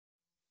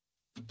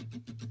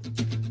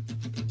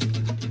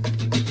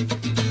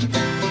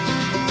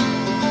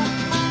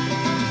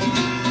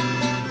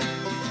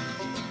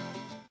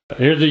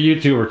Here's a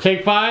YouTuber.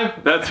 Take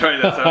 5? That's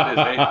right, that's how it is,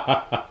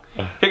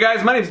 eh? Hey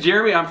guys, my name's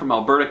Jeremy. I'm from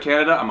Alberta,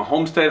 Canada. I'm a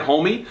homestead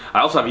homie.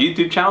 I also have a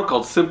YouTube channel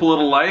called Simple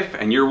Little Life,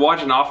 and you're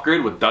watching Off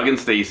Grid with Doug and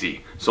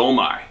Stacy. So am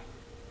I.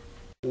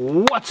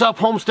 What's up,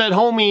 homestead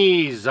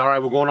homies? All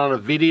right, we're going on a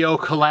video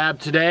collab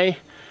today.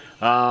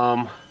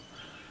 I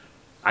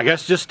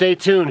guess just stay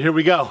tuned. Here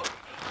we go.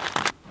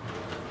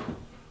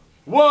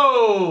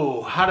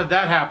 Whoa! How did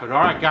that happen?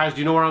 All right, guys, do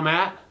you know where I'm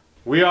at?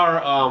 We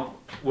are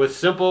with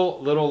Simple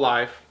Little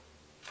Life.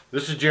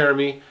 This is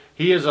Jeremy.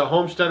 He is a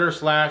homesteader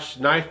slash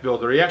knife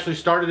builder. He actually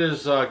started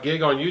his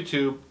gig on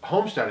YouTube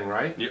homesteading,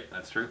 right? Yep,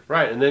 that's true.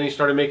 Right, and then he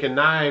started making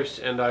knives,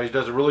 and he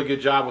does a really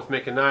good job with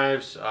making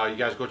knives. You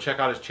guys go check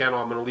out his channel.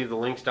 I'm going to leave the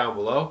links down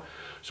below.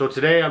 So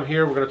today I'm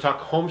here, we're going to talk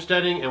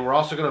homesteading, and we're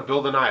also going to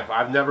build a knife.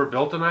 I've never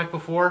built a knife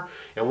before,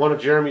 and one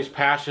of Jeremy's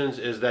passions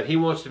is that he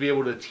wants to be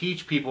able to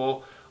teach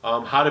people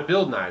how to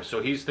build knives.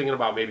 So he's thinking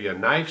about maybe a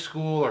knife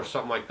school or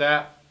something like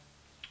that.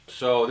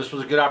 So this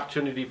was a good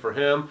opportunity for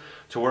him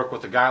to work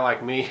with a guy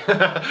like me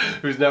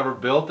who's never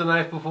built a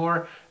knife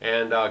before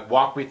and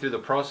walk me through the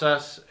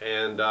process.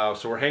 And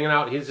so we're hanging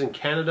out. He's in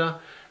Canada.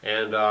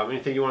 And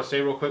anything you want to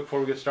say real quick before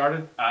we get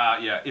started?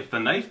 Yeah, if the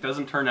knife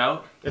doesn't turn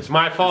out, it's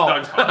my fault.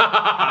 It's Doug's fault.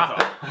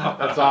 That's all.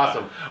 That's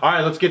awesome. All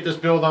right, let's get this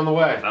build on the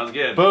way. Sounds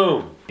good.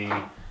 Boom.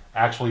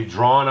 Actually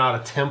drawn out a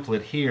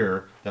template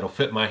here that'll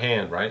fit my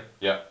hand, right?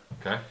 Yep.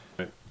 Okay.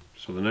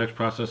 So the next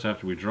process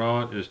after we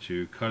draw it is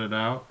to cut it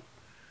out.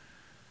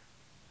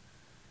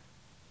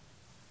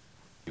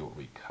 What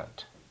we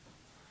cut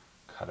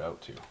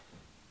out to.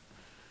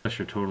 Unless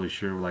you're totally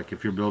sure, like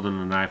if you're building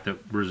a knife that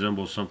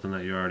resembles something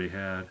that you already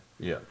had.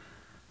 Yeah.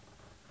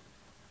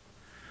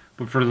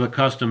 But for the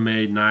custom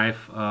made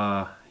knife,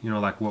 you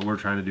know, like what we're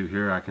trying to do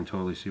here, I can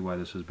totally see why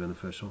this is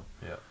beneficial.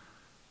 Yeah.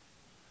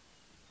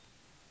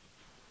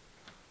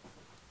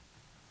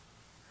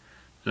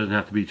 Doesn't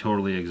have to be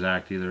totally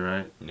exact either,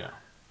 right? Yeah.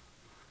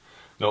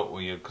 No,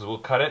 because we'll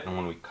cut it, and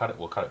when we cut it,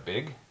 we'll cut it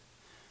big,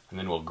 and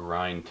then we'll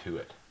grind to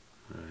it.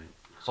 Right.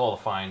 So all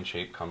the fine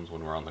shape comes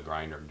when we're on the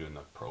grinder doing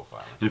the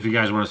profiling. And if you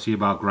guys want to see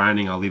about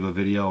grinding, I'll leave a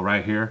video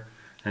right here,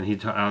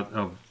 and out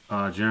of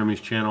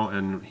Jeremy's channel,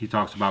 and he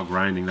talks about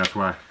grinding. That's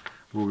why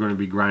we're going to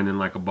be grinding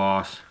like a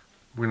boss.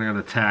 We're going to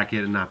attack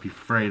it and not be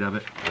afraid of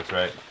it. That's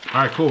right.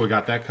 All right, cool. We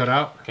got that cut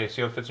out. Okay,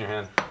 see how it fits in your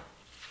hand.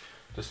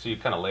 Just see,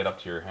 kind of lay it up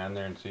to your hand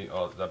there and see.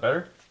 Oh, is that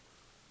better?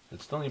 It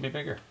still need to be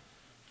bigger.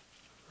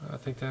 I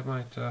think that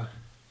might.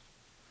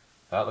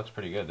 That looks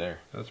pretty good there.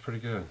 That's pretty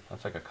good.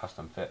 That's like a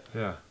custom fit.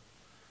 Yeah.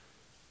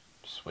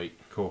 Sweet.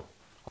 Cool.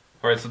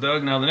 Alright, so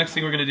Doug, now the next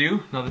thing we're going to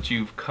do, now that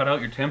you've cut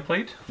out your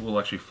template, we'll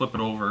actually flip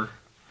it over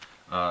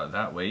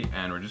that way,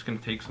 and we're just going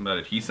to take some of that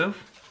adhesive,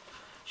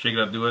 shake it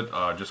up, do it,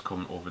 just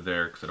come over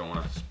there because I don't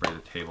want to spray the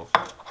table.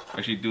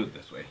 Actually, do it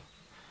this way.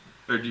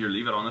 Or do you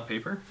leave it on the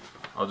paper?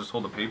 I'll just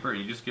hold the paper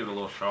and you just give it a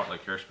little shot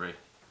like hairspray.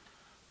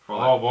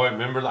 Oh boy,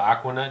 remember the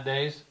Aquanet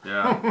days?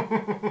 Yeah.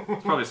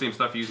 It's probably the same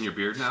stuff you use in your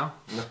beard now.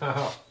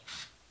 No.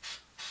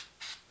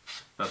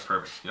 That's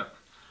perfect, yep.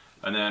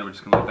 And then we're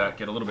just going to let that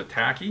get a little bit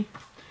tacky.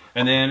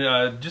 And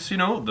then just so you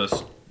know,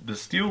 the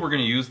steel we're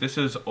going to use, this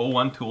is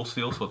 01 tool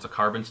steel, so it's a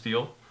carbon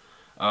steel.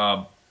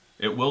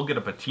 It will get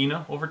a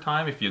patina over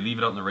time. If you leave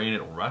it out in the rain,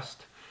 it'll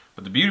rust.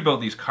 But the beauty about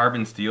these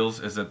carbon steels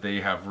is that they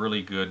have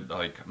really good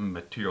like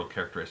material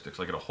characteristics.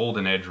 Like it'll hold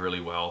an edge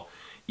really well,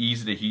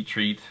 easy to heat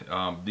treat.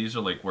 These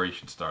are like where you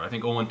should start. I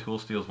think 01 tool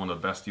steel is one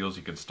of the best steels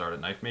you could start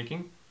at knife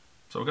making.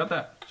 So we got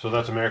that. So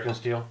that's American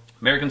steel?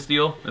 American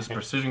steel. This is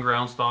precision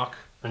ground stock.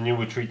 And you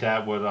would treat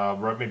that with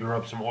maybe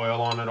rub some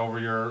oil on it over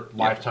your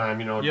lifetime,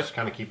 you know, just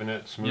kind of keeping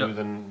it smooth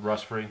and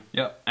rust free.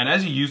 Yeah, and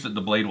as you use it, the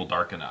blade will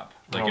darken up.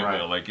 Like it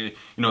right. will. Like you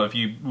know, if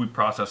we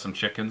processed some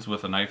chickens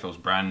with a knife that was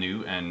brand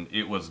new, and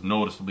it was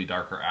noticeably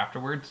darker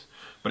afterwards.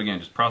 But again,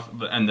 just process,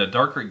 and the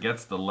darker it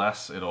gets, the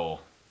less the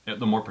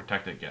more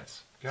protected it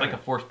gets. It's like a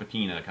forced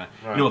patina. It kind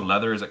of, you know, with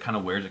leather, as it kind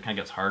of wears, it kind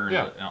of gets harder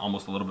and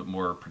almost a little bit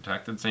more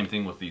protected. Same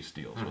thing with these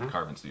steels, with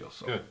carbon steels.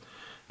 So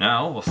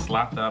now we'll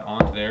slap that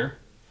onto there.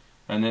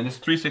 And then it's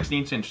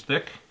 3/16 inch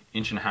thick, 1.5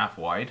 inches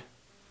wide.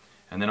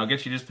 And then I'll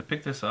get you just to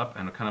pick this up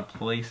and kind of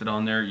place it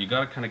on there. You got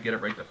to kind of get it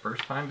right the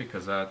first time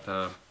because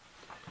that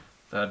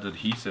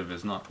adhesive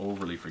is not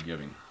overly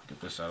forgiving.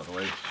 Get this out of the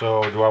way.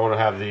 So do I want to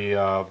have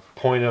the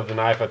point of the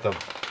knife at the...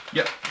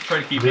 Yep, try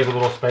to keep leave a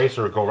little space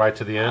or go right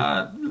to the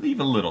end? Leave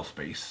a little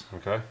space.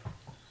 Okay.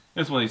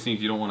 It's one of these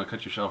things you don't want to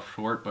cut yourself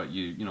short, but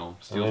you know,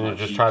 steel's and then not you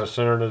just cheap. try to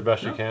center it as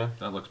best you can?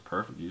 That looks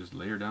perfect. You just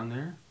layer down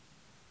there.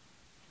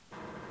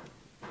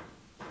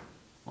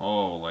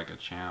 Oh, like a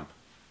champ.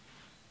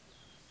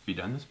 Have you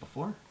done this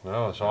before?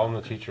 No, it's all in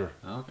the teacher.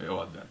 Okay,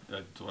 oh,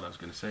 that's what I was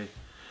going to say.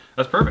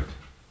 That's perfect.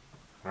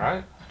 All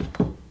right.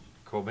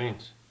 Cool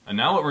beans. And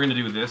now what we're going to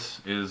do with this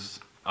is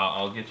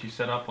I'll get you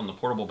set up on the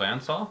portable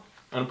bandsaw.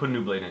 I'm going to put a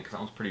new blade in it because that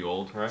one's pretty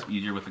old. Right. It's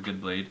easier with a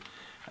good blade.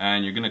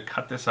 And you're going to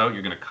cut this out.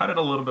 You're going to cut it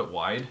a little bit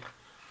wide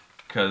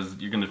because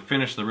you're going to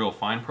finish the real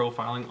fine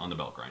profiling on the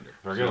belt grinder.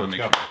 Very good, let's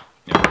go.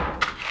 Yeah.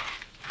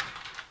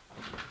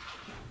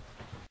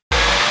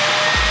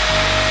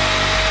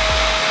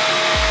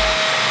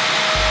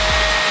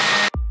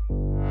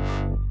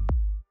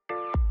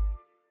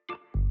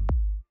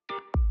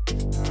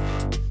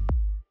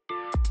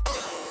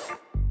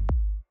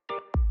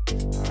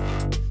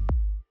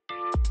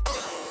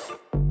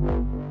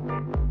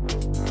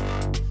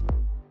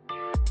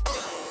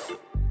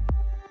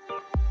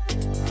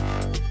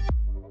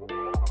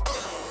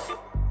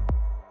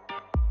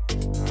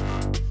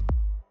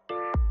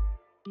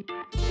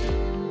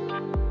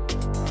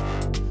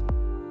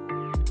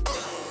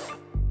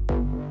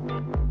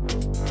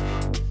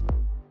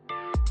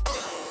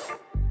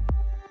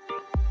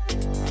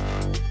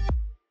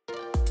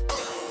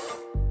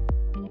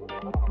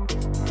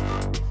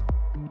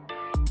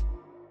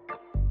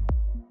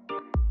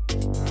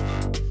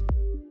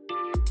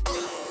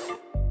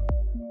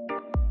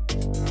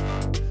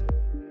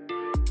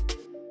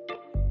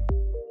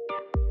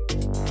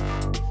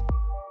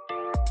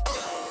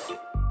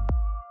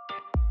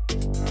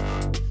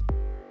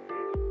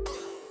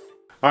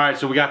 All right,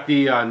 so we got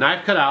the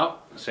knife cut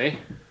out. See,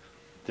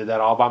 did that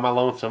all by my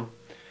lonesome.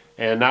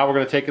 And now we're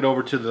going to take it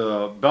over to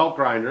the belt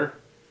grinder,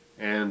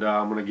 and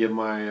I'm going to give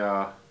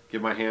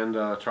my hand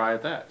a try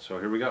at that. So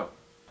here we go.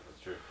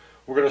 That's true.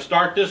 We're going to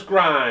start this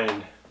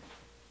grind.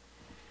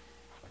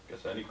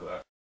 Guess I'd equal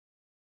that.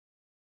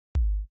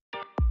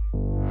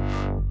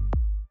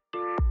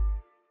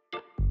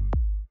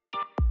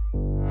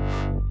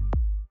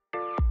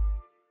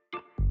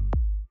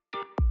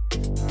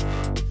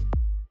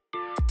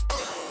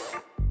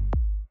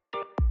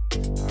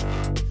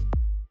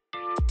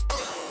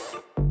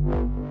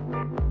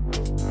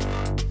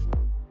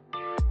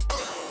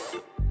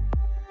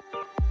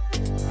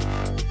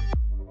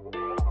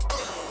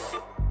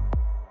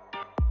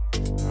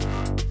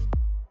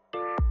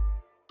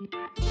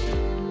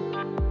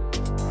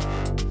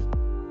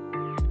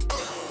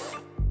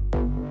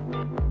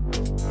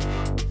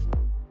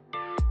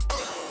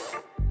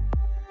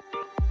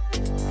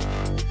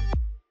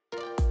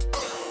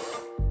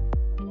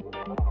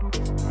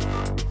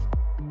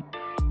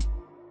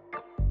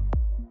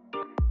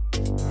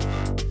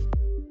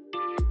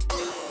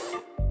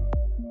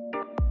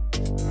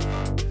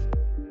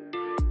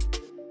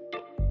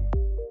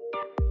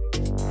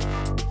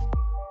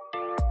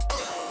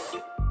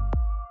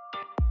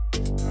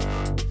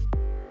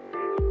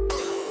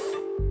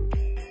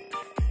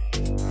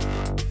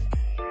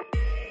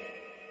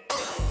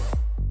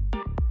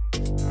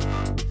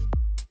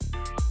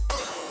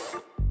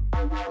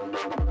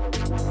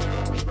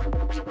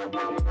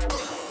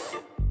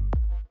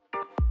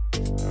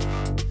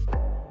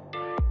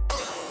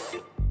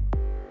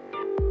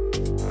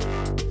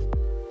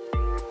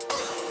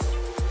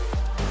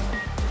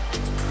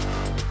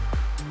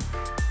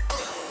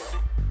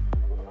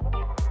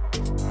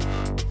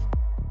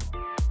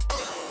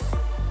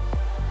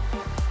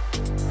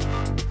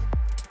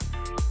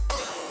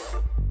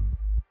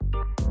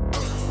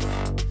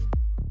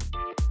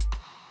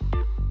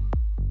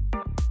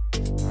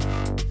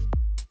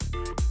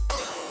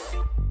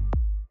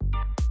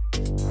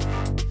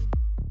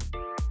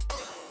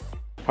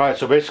 Alright,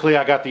 so basically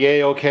I got the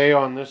A-OK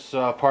on this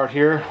part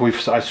here.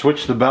 I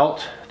switched the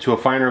belt to a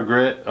finer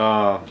grit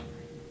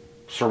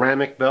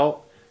ceramic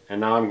belt, and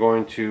now I'm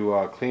going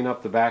to clean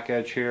up the back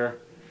edge here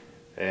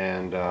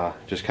and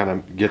just kind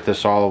of get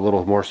this all a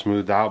little more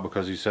smoothed out,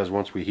 because he says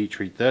once we heat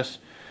treat this,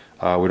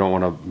 we don't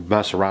want to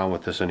mess around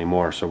with this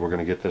anymore. So we're going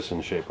to get this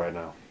in shape right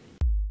now.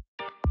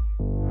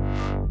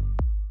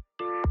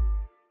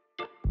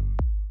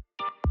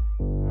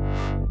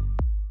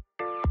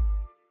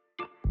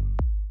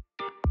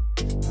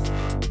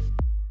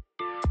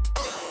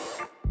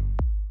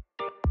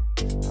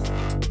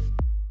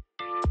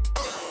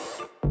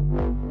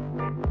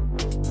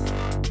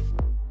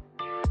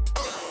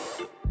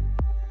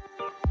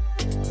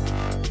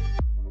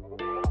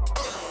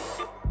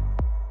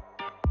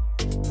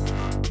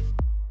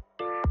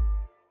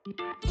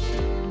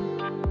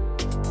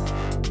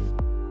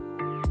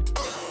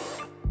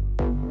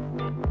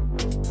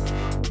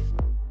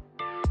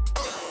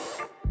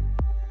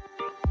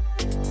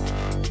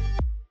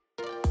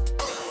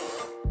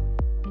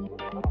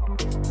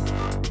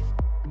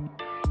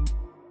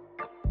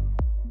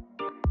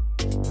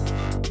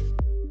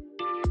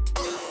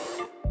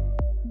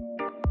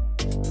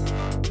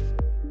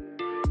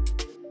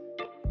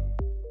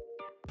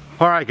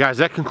 Alright guys,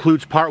 that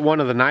concludes part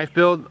one of the knife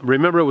build.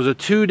 Remember, it was a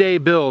 2-day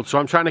build, so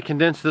I'm trying to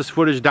condense this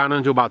footage down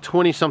into about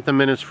 20-something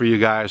minutes for you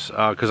guys,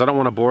 because I don't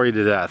want to bore you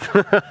to death.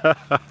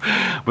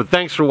 But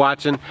thanks for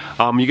watching.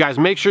 You guys,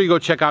 make sure you go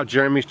check out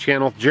Jeremy's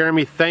channel.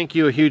 Jeremy, thank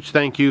you, a huge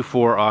thank you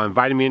for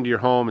inviting me into your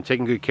home and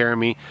taking good care of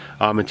me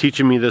and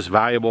teaching me this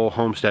valuable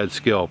homestead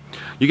skill.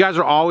 You guys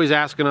are always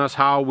asking us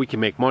how we can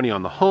make money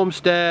on the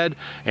homestead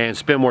and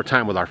spend more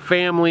time with our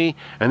family,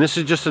 and this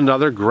is just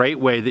another great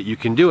way that you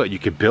can do it. You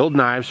can build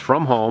knives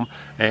from home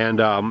and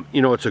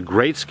you know, it's a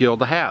great skill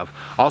to have.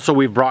 Also,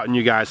 we've brought in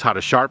you guys how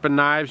to sharpen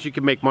knives. You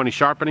can make money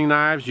sharpening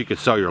knives. You can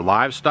sell your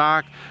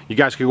livestock. You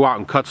guys can go out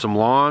and cut some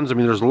lawns. I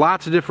mean, there's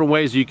lots of different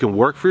ways you can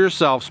work for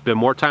yourself, spend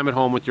more time at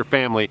home with your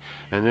family,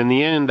 and in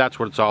the end, that's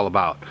what it's all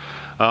about.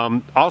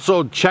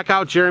 Also, check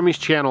out Jeremy's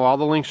channel. All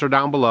the links are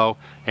down below,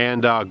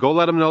 and go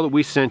let him know that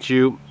we sent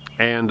you,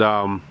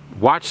 and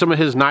watch some of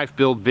his knife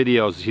build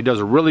videos. He does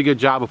a really good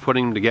job of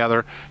putting them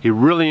together. He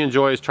really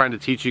enjoys trying to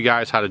teach you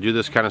guys how to do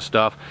this kind of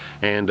stuff,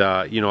 and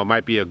you know, it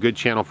might be a good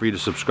channel for you to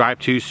subscribe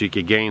to so you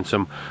could gain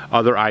some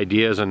other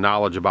ideas and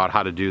knowledge about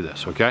how to do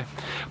this, okay?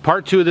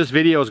 Part 2 of this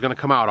video is going to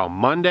come out on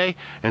Monday,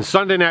 and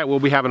Sunday night we'll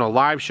be having a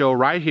live show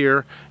right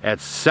here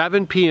at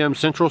 7 p.m.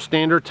 Central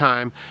Standard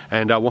Time,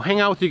 and we'll hang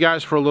out with you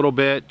guys for a little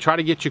bit, try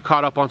to get you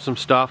caught up on some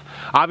stuff.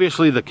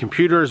 Obviously, the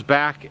computer is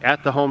back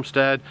at the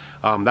homestead.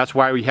 That's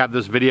why we have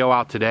this video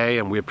out today,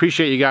 and we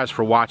appreciate you guys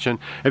for watching.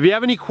 If you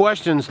have any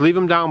questions, leave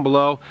them down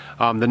below.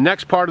 The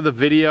next part of the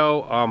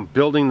video,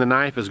 building the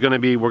knife, is going to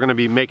be, we're going to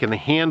be making the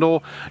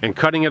handle and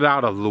cutting it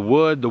out of the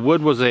wood. The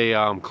wood was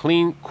a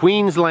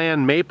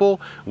Queensland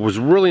maple. It was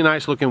really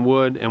nice looking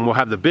wood, and we'll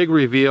have the big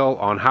reveal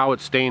on how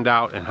it stained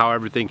out and how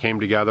everything came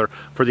together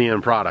for the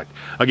end product.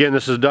 Again,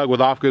 this is Doug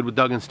with Off Good with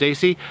Doug and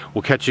Stacy.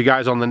 We'll catch you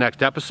guys on the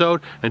next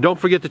episode, and don't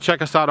forget to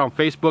check us out on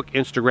Facebook,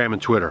 Instagram,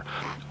 and Twitter.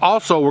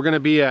 Also, we're going to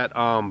be at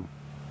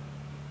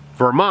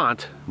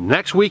Vermont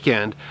next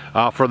weekend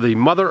for the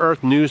Mother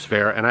Earth News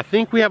Fair, and I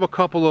think we have a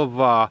couple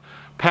of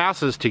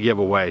passes to give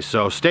away,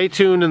 so stay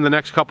tuned in the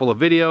next couple of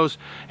videos,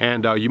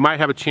 and you might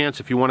have a chance,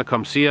 if you want to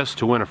come see us,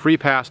 to win a free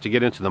pass to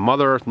get into the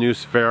Mother Earth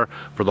News Fair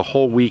for the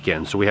whole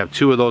weekend. So we have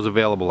 2 of those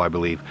available, I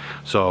believe.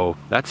 So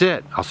that's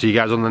it. I'll see you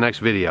guys on the next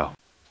video.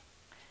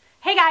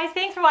 Hey guys,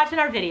 thanks for watching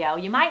our video.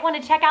 You might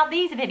want to check out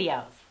these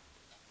videos.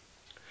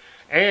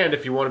 And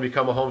if you want to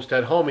become a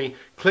homestead homie,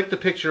 click the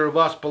picture of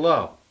us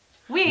below.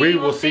 We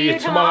will see you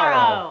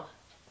tomorrow.